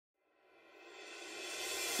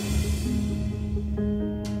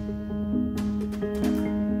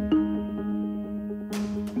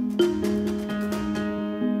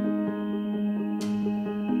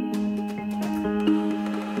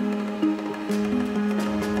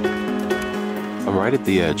right at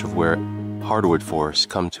the edge of where hardwood forests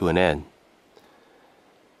come to an end.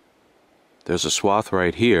 There's a swath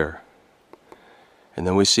right here, and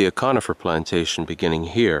then we see a conifer plantation beginning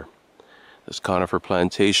here. This conifer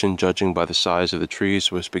plantation, judging by the size of the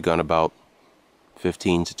trees, was begun about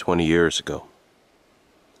 15 to 20 years ago.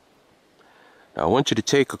 Now I want you to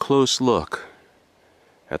take a close look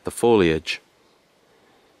at the foliage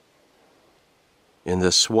in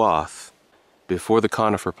this swath before the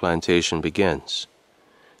conifer plantation begins.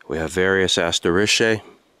 We have various Asteraceae,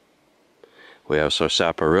 we have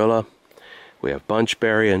Sarsaparilla, we have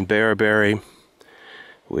bunchberry and bearberry,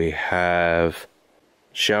 we have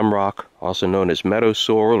shamrock, also known as meadow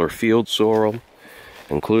sorrel or field sorrel,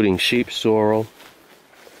 including sheep sorrel.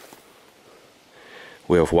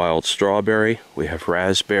 We have wild strawberry, we have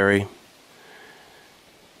raspberry.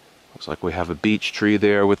 Looks like we have a beech tree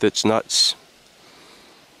there with its nuts.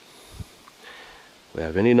 We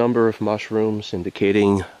have any number of mushrooms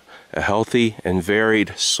indicating a healthy and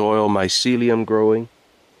varied soil mycelium growing.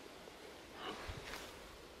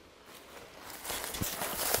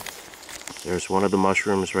 There's one of the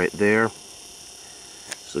mushrooms right there.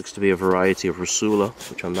 This looks to be a variety of Rusula,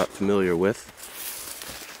 which I'm not familiar with.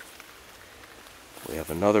 We have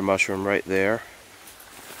another mushroom right there.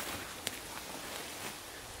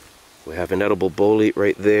 We have an edible bolete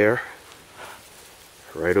right there.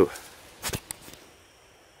 Right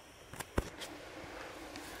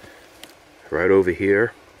over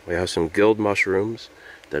here, we have some guild mushrooms.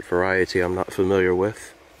 That variety I'm not familiar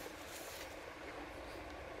with.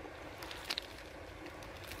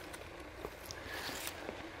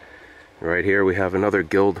 Right here we have another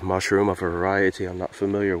guild mushroom of a variety I'm not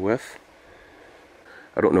familiar with.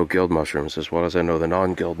 I don't know guild mushrooms as well as I know the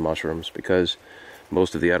non-guild mushrooms, because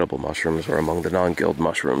most of the edible mushrooms are among the non-guild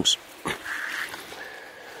mushrooms.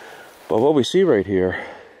 But what we see right here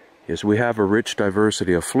is we have a rich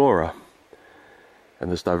diversity of flora.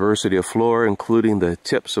 And this diversity of flora, including the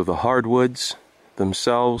tips of the hardwoods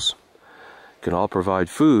themselves, can all provide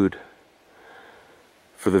food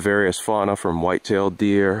for the various fauna from white-tailed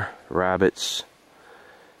deer, rabbits,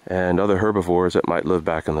 and other herbivores that might live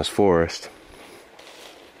back in this forest.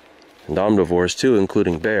 And omnivores too,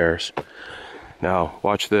 including bears. Now,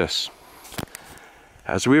 watch this.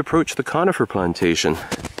 As we approach the conifer plantation,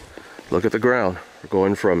 look at the ground. We're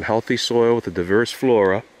going from healthy soil with a diverse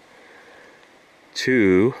flora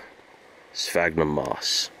to sphagnum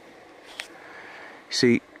moss.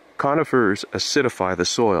 See, conifers acidify the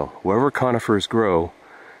soil. Wherever conifers grow,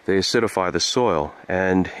 they acidify the soil,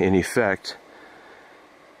 and in effect,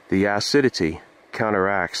 the acidity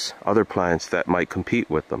counteracts other plants that might compete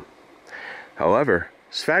with them. However,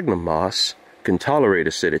 sphagnum moss can tolerate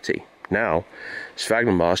acidity. Now,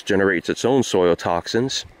 sphagnum moss generates its own soil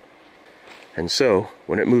toxins, and so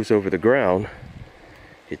when it moves over the ground,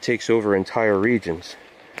 it takes over entire regions.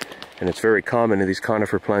 And it's very common in these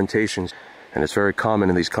conifer plantations. You'll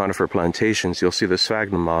see the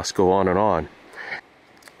sphagnum moss go on and on.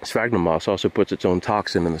 Sphagnum moss also puts its own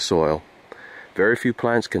toxin in the soil. Very few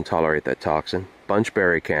plants can tolerate that toxin.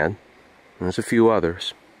 Bunchberry can, and there's a few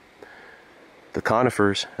others. The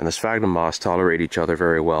conifers and the sphagnum moss tolerate each other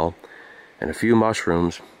very well, and a few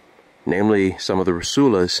mushrooms, namely some of the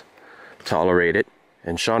Rusulas, tolerate it,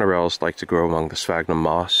 and chanterelles like to grow among the sphagnum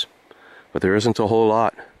moss, but there isn't a whole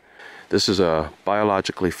lot. This is a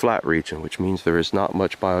biologically flat region, which means there is not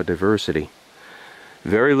much biodiversity.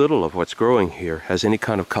 Very little of what's growing here has any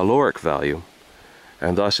kind of caloric value,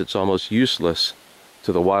 and thus it's almost useless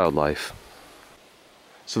to the wildlife.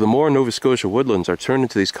 So the more Nova Scotia woodlands are turned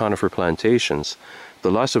into these conifer plantations, the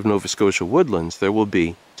less of Nova Scotia woodlands there will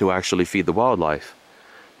be to actually feed the wildlife.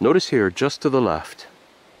 Notice here, just to the left,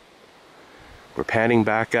 we're panning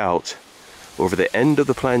back out over the end of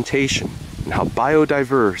the plantation and how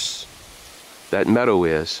biodiverse that meadow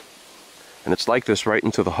is. And it's like this right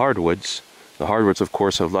into the hardwoods. The hardwoods, of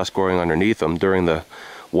course, have less growing underneath them. During the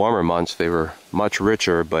warmer months, they were much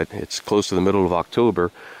richer, but it's close to the middle of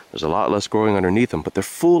October. There's a lot less growing underneath them, but they're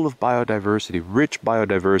full of biodiversity, rich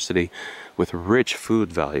biodiversity with rich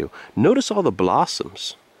food value. Notice all the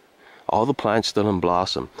blossoms. All the plants still in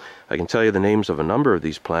blossom. I can tell you the names of a number of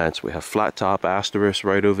these plants. We have flat top asterisk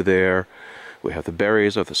right over there. We have the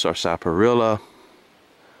berries of the sarsaparilla.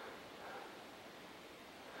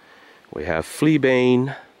 We have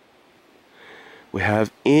fleabane. We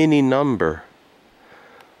have any number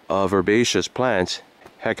of herbaceous plants.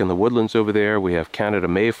 Heck, in the woodlands over there, we have Canada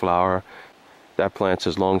Mayflower. That plant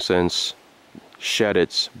has long since shed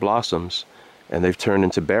its blossoms, and they've turned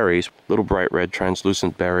into berries, little bright red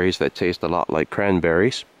translucent berries that taste a lot like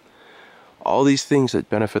cranberries. All these things that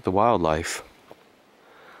benefit the wildlife.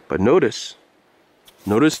 But notice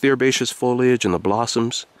Notice the herbaceous foliage and the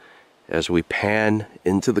blossoms as we pan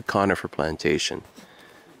into the conifer plantation.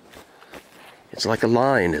 It's like a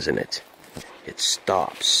line, isn't it? It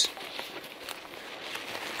stops.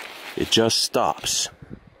 It just stops.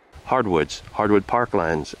 Hardwoods, hardwood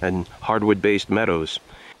parklands, and hardwood-based meadows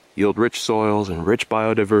yield rich soils and rich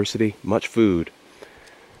biodiversity, much food.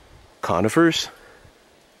 Conifers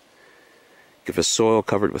give us soil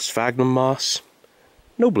covered with sphagnum moss,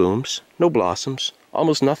 no blooms, no blossoms,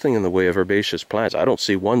 almost nothing in the way of herbaceous plants. I don't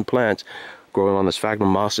see one plant growing on the sphagnum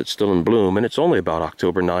moss that's still in bloom, and it's only about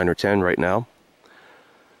October 9 or 10 right now.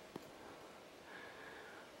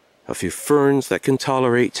 A few ferns that can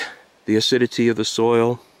tolerate the acidity of the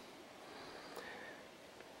soil,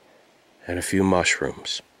 and a few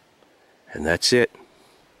mushrooms, and that's it.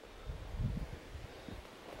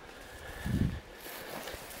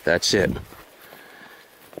 That's it.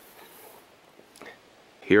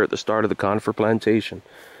 Here at the start of the conifer plantation,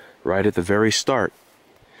 right at the very start,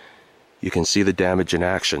 you can see the damage in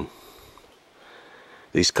action.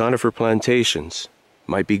 These conifer plantations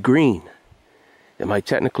might be green. It might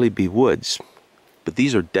technically be woods, but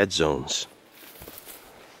these are dead zones.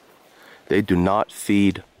 They do not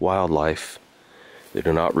feed wildlife. They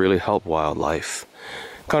do not really help wildlife.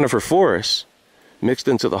 Conifer forests, mixed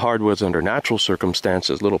into the hardwoods under natural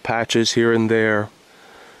circumstances, little patches here and there,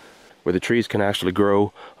 where the trees can actually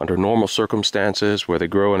grow under normal circumstances, where they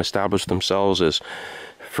grow and establish themselves as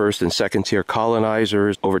first and second tier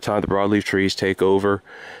colonizers. Over time, the broadleaf trees take over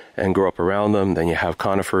and grow up around them. Then you have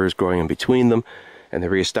conifers growing in between them, and they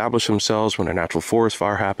reestablish themselves when a natural forest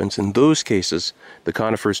fire happens. In those cases, the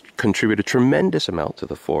conifers contribute a tremendous amount to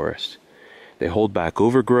the forest. They hold back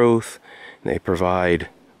overgrowth, and they provide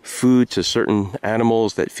food to certain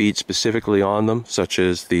animals that feed specifically on them, such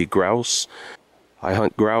as the grouse. I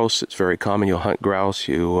hunt grouse. It's very common you'll hunt grouse.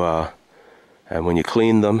 And when you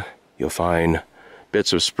clean them, you'll find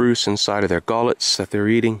bits of spruce inside of their gullets that they're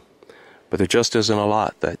eating. But there just isn't a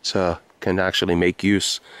lot that can actually make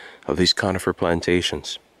use of these conifer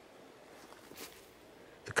plantations.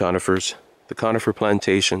 The conifer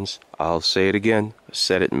plantations, I'll say it again, I've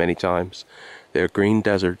said it many times, they're green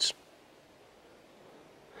deserts.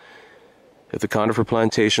 If the conifer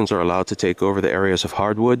plantations are allowed to take over the areas of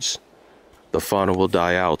hardwoods, the fauna will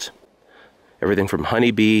die out. Everything from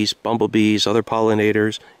honeybees, bumblebees, other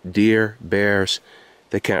pollinators, deer, bears,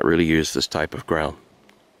 they can't really use this type of ground.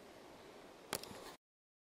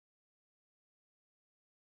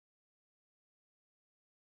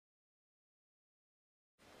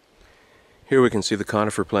 Here we can see the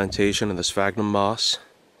conifer plantation and the sphagnum moss.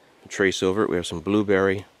 Trace over it, we have some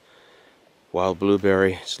blueberry, wild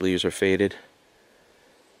blueberry, its leaves are faded.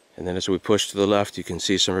 And then as we push to the left, you can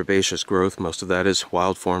see some herbaceous growth. Most of that is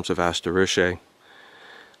wild forms of Asteraceae.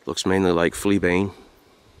 Looks mainly like fleabane.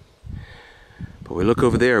 But we look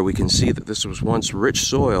over there, we can see that this was once rich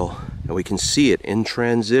soil, and we can see it in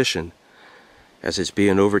transition as it's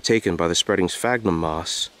being overtaken by the spreading sphagnum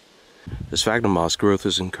moss. The sphagnum moss growth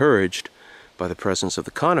is encouraged by the presence of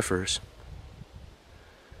the conifers,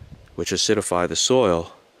 which acidify the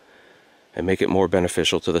soil and make it more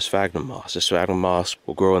beneficial to the sphagnum moss. The sphagnum moss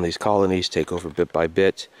will grow in these colonies, take over bit by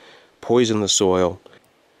bit, poison the soil.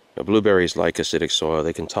 Now, blueberries like acidic soil.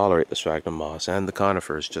 They can tolerate the sphagnum moss and the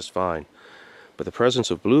conifers just fine. But the presence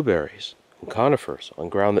of blueberries and conifers on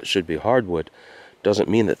ground that should be hardwood doesn't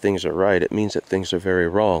mean that things are right. It means that things are very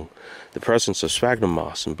wrong. The presence of sphagnum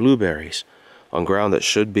moss and blueberries on ground that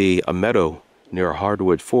should be a meadow near a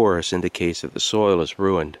hardwood forest indicates that the soil is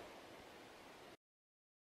ruined.